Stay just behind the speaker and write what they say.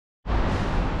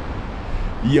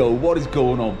Yo, what is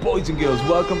going on, boys and girls?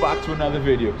 Welcome back to another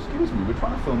video. Excuse me, we're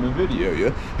trying to film a video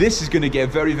here. This is going to get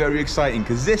very, very exciting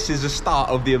because this is the start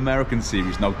of the American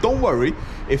series. Now, don't worry,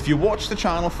 if you watch the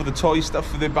channel for the toy stuff,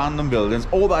 for the abandoned buildings,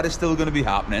 all that is still going to be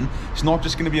happening. It's not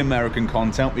just going to be American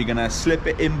content. We're going to slip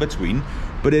it in between.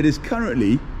 But it is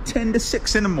currently 10 to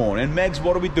 6 in the morning. Megs,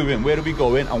 what are we doing? Where are we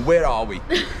going? And where are we?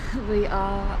 We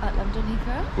are at London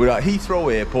Heathrow. We're at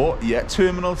Heathrow Airport, yeah,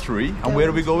 Terminal 3. And where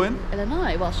are we going?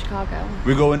 Illinois, well, Chicago.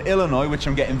 We're going Illinois, which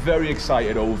I'm getting very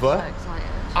excited over. So excited.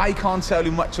 I can't tell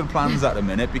you much of the plans at the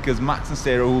minute because Max and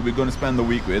Sarah, who we're going to spend the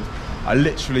week with, are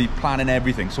literally planning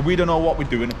everything. So we don't know what we're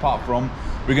doing apart from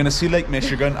we're going to see Lake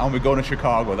Michigan and we're going to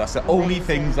Chicago. That's the only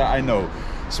things that I know.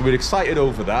 So we're excited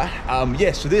over that.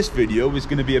 Yeah, so this video is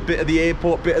going to be a bit of the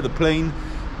airport, bit of the plane,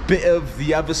 bit of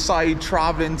the other side,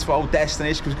 traveling to our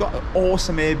destination, because we've got an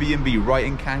awesome Airbnb right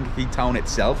in Kankakee Town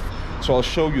itself. So I'll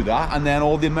show you that, and then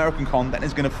all the American content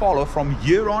is going to follow from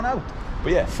here on out.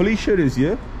 But yeah, Felicia is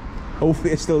here.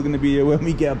 Hopefully it's still going to be here when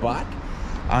we get back.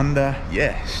 And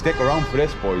yeah, stick around for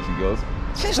this, boys and girls.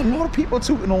 There's a lot of people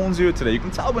tooting horns here today. You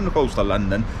can tell when they're close to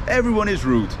London. Everyone is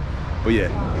rude. But yeah.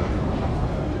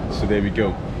 So there we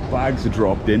go. Bags are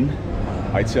dropped in.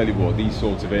 I tell you what, these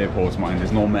sorts of airports, man,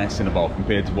 there's no messing about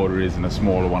compared to what it is in a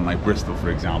smaller one like Bristol, for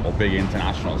example. Big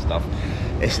international stuff.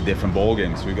 It's a different ball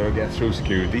game, so we've got to get through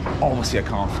security. Obviously, I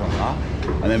can't film that.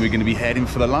 And then we're going to be heading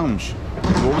for the lounge.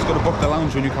 You've always got to book the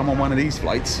lounge when you come on one of these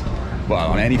flights. Well,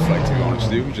 on any flight, to be honest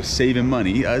with you. Just saving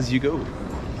money as you go.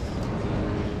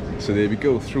 So there we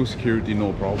go, through security,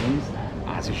 no problems.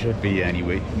 As it should be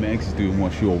anyway. Megs is doing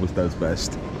what she always does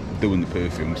best. Doing the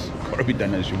perfumes. Got to be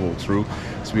done as you walk through.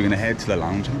 So we're going to head to the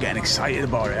lounge. I'm getting excited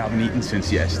about it. I haven't eaten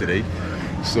since yesterday.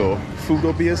 So, food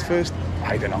or beers first?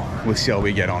 I don't know. We'll see how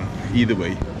we get on. Either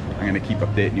way, I'm going to keep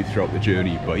updating you throughout the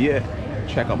journey. But yeah,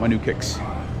 check out my new kicks.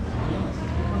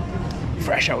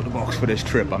 Fresh out of the box for this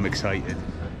trip. I'm excited.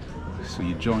 So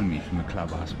you join me from the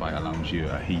Club Aspire Lounge here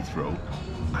at Heathrow.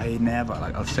 I never,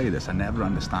 like I'll say this, I never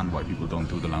understand why people don't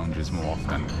do the lounges more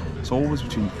often. It's always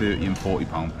between £30 and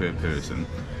 £40 per person.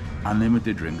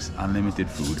 Unlimited drinks, unlimited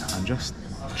food, and just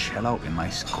chill out in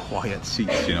nice quiet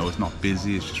seats, you know. It's not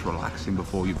busy, it's just relaxing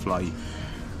before you fly.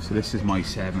 So this is my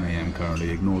 7 AM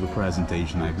currently. Ignore the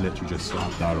presentation, I've literally just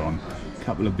slapped that on. A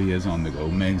couple of beers on the go.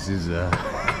 Megs is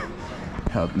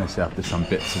helping us after some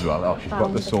bits as well. Oh, she's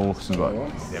got the sauce and got,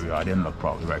 there we go, I didn't look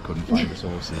properly, but I couldn't find the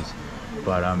sauces.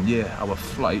 But yeah, our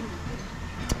flight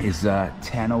is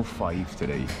 10:05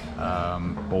 today.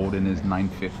 Boarding is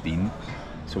 9:15.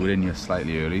 So we're in here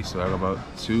slightly early, so I have about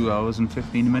 2 hours and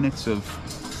 15 minutes of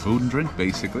food and drink,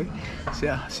 basically. So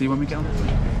yeah, see you when we get on.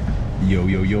 Yo,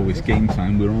 yo, yo, it's game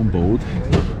time, we're on board.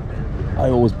 I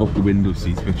always book the window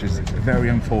seats, which is very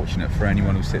unfortunate for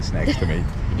anyone who sits next to me,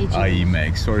 i.e.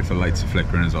 Meg. Sorry for the lights are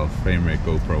flickering as well, frame rate,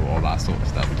 GoPro, all that sort of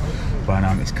stuff. But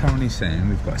it's currently saying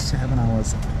we've got 7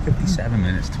 hours, 57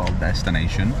 minutes to our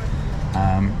destination.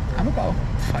 I'm about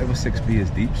 5 or 6 beers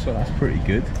deep, so that's pretty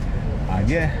good.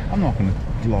 Yeah, I'm not going to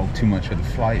vlog too much of the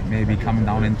flight, maybe coming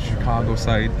down into Chicago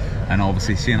side and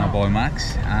obviously seeing our boy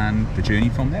Max and the journey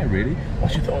from there, really.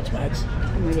 What's your thoughts, Max?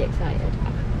 I'm really excited.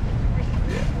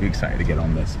 Yeah, we're excited to get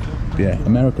on this. But yeah,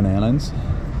 American Airlines.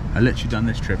 I literally done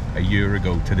this trip a year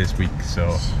ago to this week,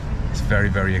 so it's very,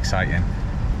 very exciting.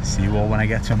 See you all when I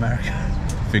get to America.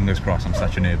 Fingers crossed, I'm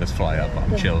such a nervous flyer, but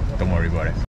I'm chill, don't worry about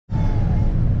it.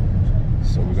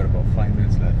 So we've got about 5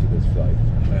 minutes left of this flight.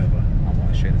 However, I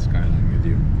want to share the skyline with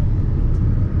you.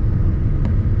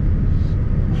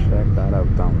 Check that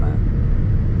out down there.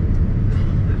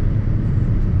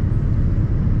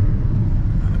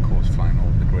 And of course flying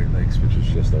over the Great Lakes, which is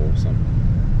just awesome.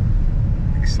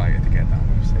 Excited to get down.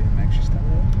 What are you saying, Meg? She's still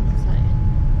Excited.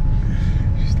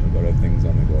 She's still got her things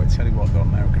on the go. I tell you what, though,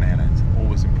 American Airlines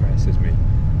always impresses me.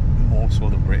 More so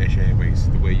than British Airways.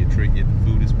 The way you treat you, the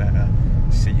food is better,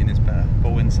 seating is better.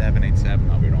 Boeing 787,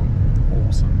 I'll be wrong.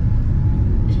 Awesome.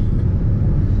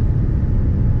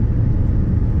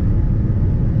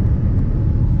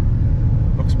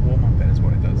 Looks warm up there is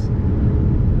what it does.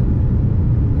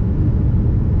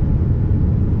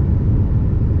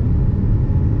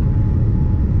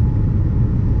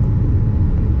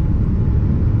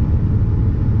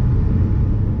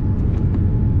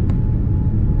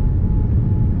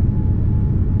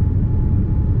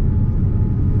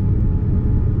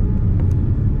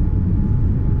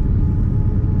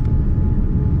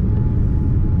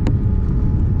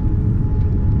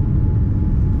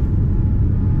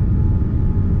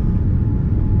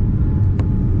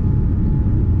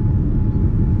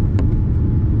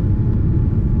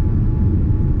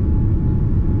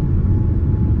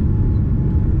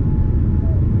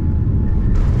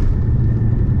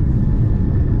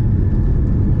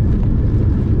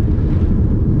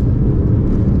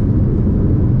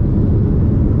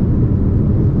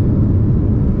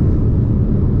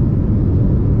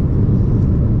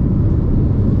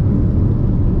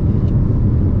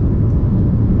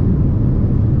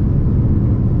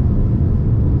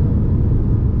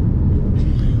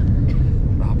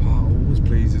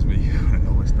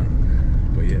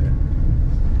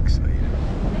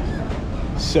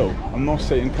 So, I'm not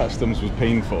saying customs was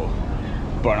painful,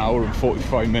 but an hour and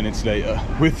 45 minutes later,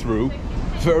 we're through.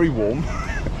 Very warm.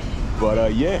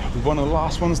 But yeah, one of the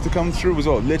last ones to come through as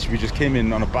well. Literally just came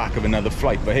in on the back of another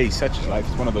flight. But hey, such is life.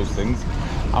 It's one of those things.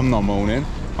 I'm not moaning.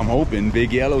 I'm hoping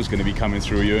Big Yellow's going to be coming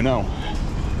through here now.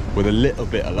 With a little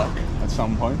bit of luck at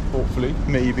some point, hopefully,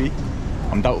 maybe.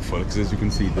 I'm doubtful because as you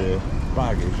can see, the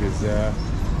baggage is,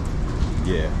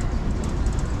 yeah.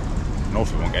 And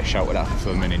hopefully we won't get shouted at for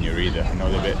filming in here either. I know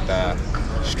they're a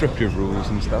bit strict with rules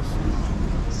and stuff.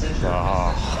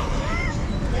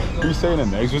 What are you saying in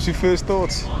there? What's your first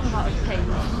thoughts?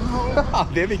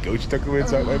 There we go, she took the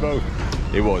words out of my mouth.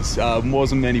 It was.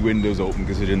 Wasn't many windows open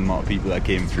considering the amount of people that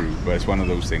came through, but it's one of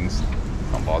those things.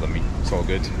 Don't bother me, it's all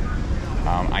good.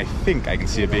 I think I can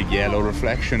see a Big Yellow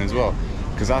reflection as well,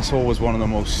 because that's always one of the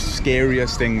most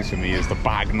scariest things for me, is the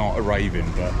bag not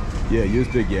arriving. But yeah, here's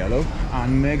Big Yellow,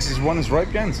 and Meg's one is right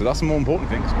again, so that's the more important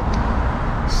thing.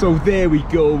 So there we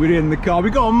go, we're in the car. We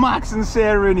got Max and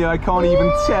Sarah in here. I can't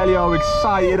even tell you how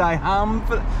excited I am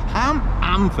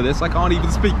for this. I can't even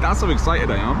speak, that's how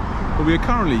excited I am. But we are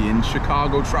currently in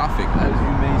Chicago traffic, as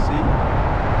you may see.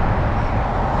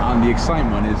 And the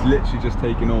excitement is literally just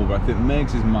taking over. I think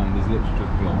Meg's mind is literally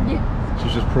just blown. Yeah.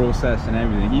 She's just processing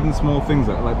everything. Even small things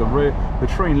like the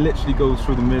train literally goes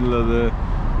through the middle of the,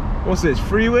 what's this,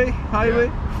 freeway? Highway?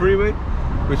 Yeah. Freeway?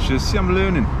 Which is, see, I'm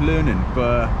learning.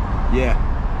 But yeah.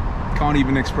 Can't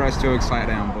even express how excited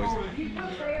I am,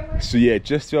 boys. So yeah,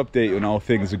 just to update you on how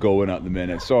things are going at the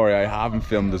minute. Sorry, I haven't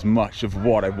filmed as much of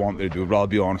what I wanted to do, but I'll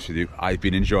be honest with you, I've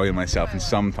been enjoying myself, and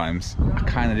sometimes it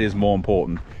kind of is more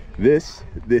important. This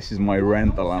is my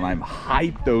rental, and I'm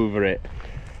hyped over it.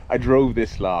 I drove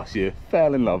this last year,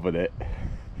 fell in love with it.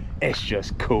 It's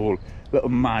just cool. Little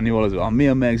manual as well. Me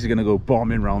and Megs are gonna go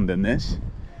bombing around in this.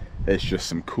 It's just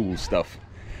some cool stuff.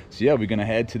 So yeah, we're gonna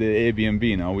head to the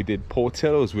Airbnb now. We did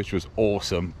Portillo's, which was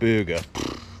awesome. Burger,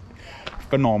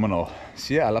 phenomenal.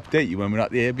 So yeah, I'll update you when we're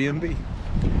at the Airbnb.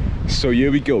 So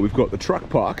here we go, we've got the truck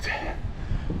parked.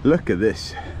 Look at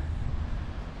this.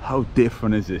 How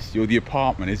different is this? Yo, the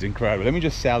apartment is incredible. Let me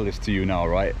just sell this to you now,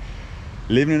 right?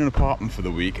 Living in an apartment for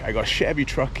the week. I got Chevy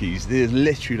truck keys. There's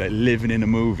literally like living in a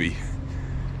movie.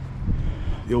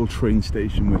 The old train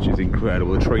station, which is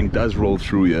incredible. The train does roll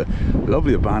through here.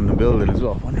 Lovely abandoned building as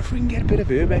well. Wonder if we can get a bit of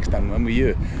urbex done when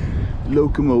we're here.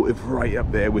 Locomotive right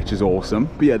up there, which is awesome.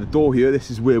 But yeah, the door here, this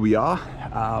is where we are.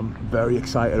 Very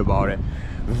excited about it.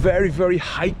 Very, very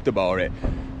hyped about it.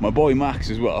 My boy Max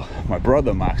as well, my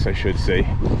brother Max I should say,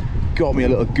 got me a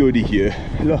little goodie here.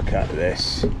 Look at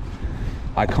this.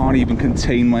 I can't even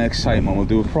contain my excitement. We'll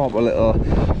do a proper little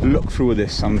look through of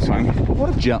this sometime.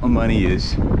 What a gentleman he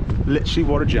is. Literally,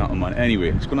 what a gentleman.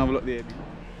 Anyway, let's go and have a look there.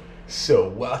 So,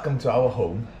 welcome to our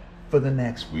home for the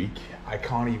next week. I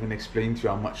can't even explain to you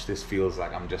how much this feels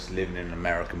like I'm just living in an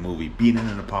American movie. Being in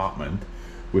an apartment,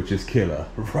 which is killer,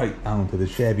 right down to the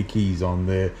Chevy keys on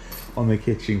the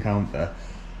kitchen counter.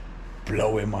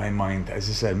 Blowing my mind. As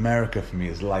I said, America for me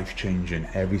is life-changing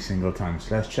every single time.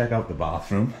 So let's check out the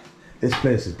bathroom. This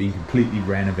place has been completely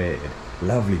renovated.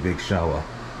 Lovely big shower.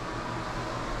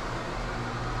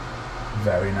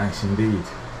 Very nice indeed.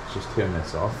 Let's just turn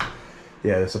this off.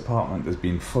 Yeah, this apartment has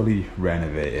been fully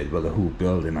renovated. Well, the whole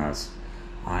building has.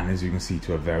 And as you can see,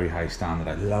 to a very high standard.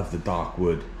 I love the dark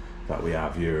wood that we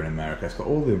have here in America. It's got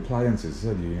all the appliances.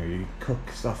 You know, you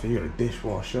cook stuff here. You got a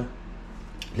dishwasher.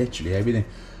 Literally everything.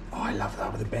 Oh, I love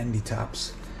that with the bendy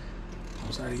taps. How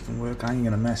does that even work? I ain't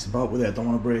gonna mess about with it. I don't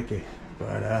want to break it.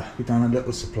 But we've done a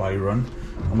little supply run,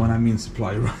 and when I mean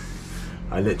supply run,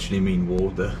 I literally mean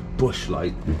water, bush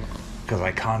light, because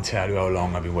I can't tell you how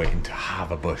long I've been waiting to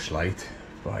have a bush light.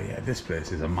 But yeah, this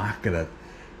place is immaculate.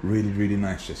 Really, really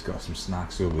nice. Just got some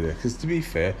snacks over there, because to be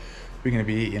fair, we're going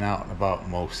to be eating out and about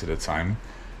most of the time.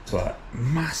 But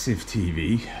massive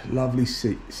TV, lovely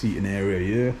seating area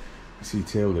here. See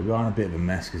Tilda, we're on a bit of a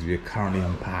mess because we're currently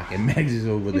unpacking. Megs is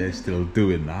over there still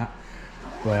doing that.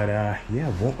 But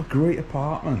yeah, what a great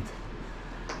apartment.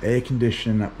 Air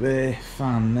conditioning up there,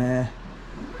 fan there,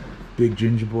 big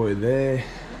ginger boy there.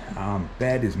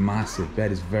 Bed is massive,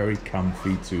 bed is very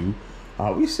comfy too.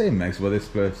 What are you saying, Megs, about this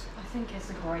place? I think it's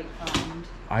a great find.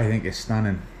 I think it's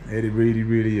stunning. It really,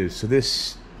 really is. So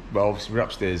this, well, obviously we're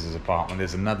upstairs as apartment.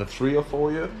 There's another 3 or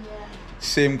 4 here. Yeah.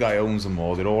 Same guy owns them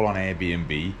all. They're all on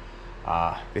Airbnb.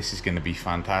 This is going to be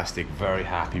fantastic. Very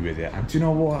happy with it. And do you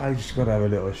know what? I just got to have a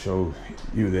little show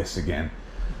you this again.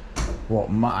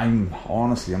 I'm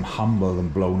humbled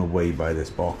and blown away by this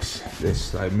box.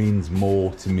 This means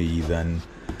more to me than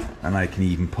I can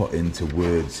even put into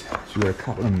words. So we've got a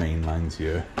couple of main lines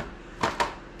here.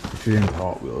 If you're into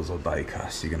Hot Wheels or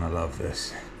diecast, you're going to love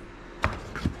this.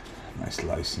 Nice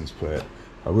license plate.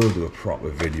 I will do a proper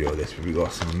video of this, but we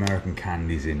got some American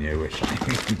candies in here, which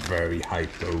I'm very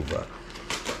hyped over.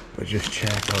 But just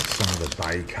check out some of the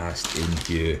die-cast in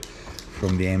here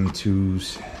from the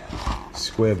M2s.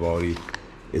 Square body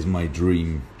is my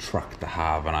dream truck to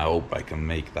have, and I hope I can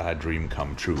make that dream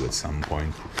come true at some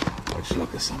point. But just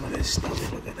look at some of this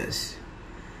stuff. Look at this.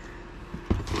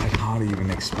 I can't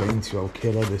even explain to you how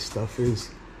killer this stuff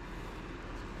is.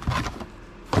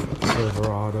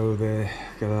 Silverado there,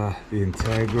 look at that, the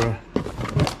Integra.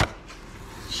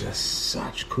 Just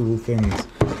such cool things.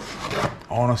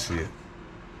 Honestly,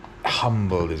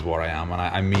 humbled is what I am, and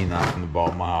I mean that from the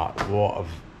bottom of my heart. What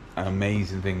an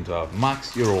amazing thing to have.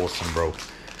 Max, you're awesome, bro.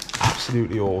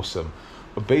 Absolutely awesome.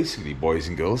 But basically, boys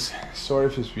and girls, sorry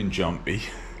if it's been jumpy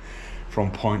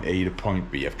from point A to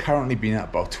point B. I've currently been at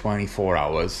about 24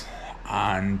 hours,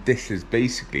 and this is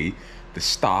basically the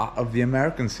start of the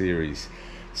American series.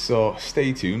 So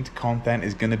stay tuned. Content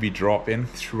is going to be dropping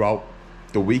throughout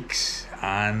the weeks,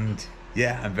 and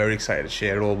yeah, I'm very excited to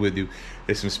share it all with you.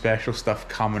 There's some special stuff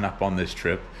coming up on this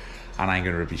trip, and I'm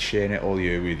going to be sharing it all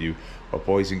here with you. But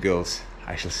boys and girls,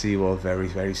 I shall see you all very,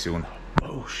 very soon.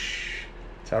 Boosh.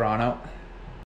 Ta-ra now.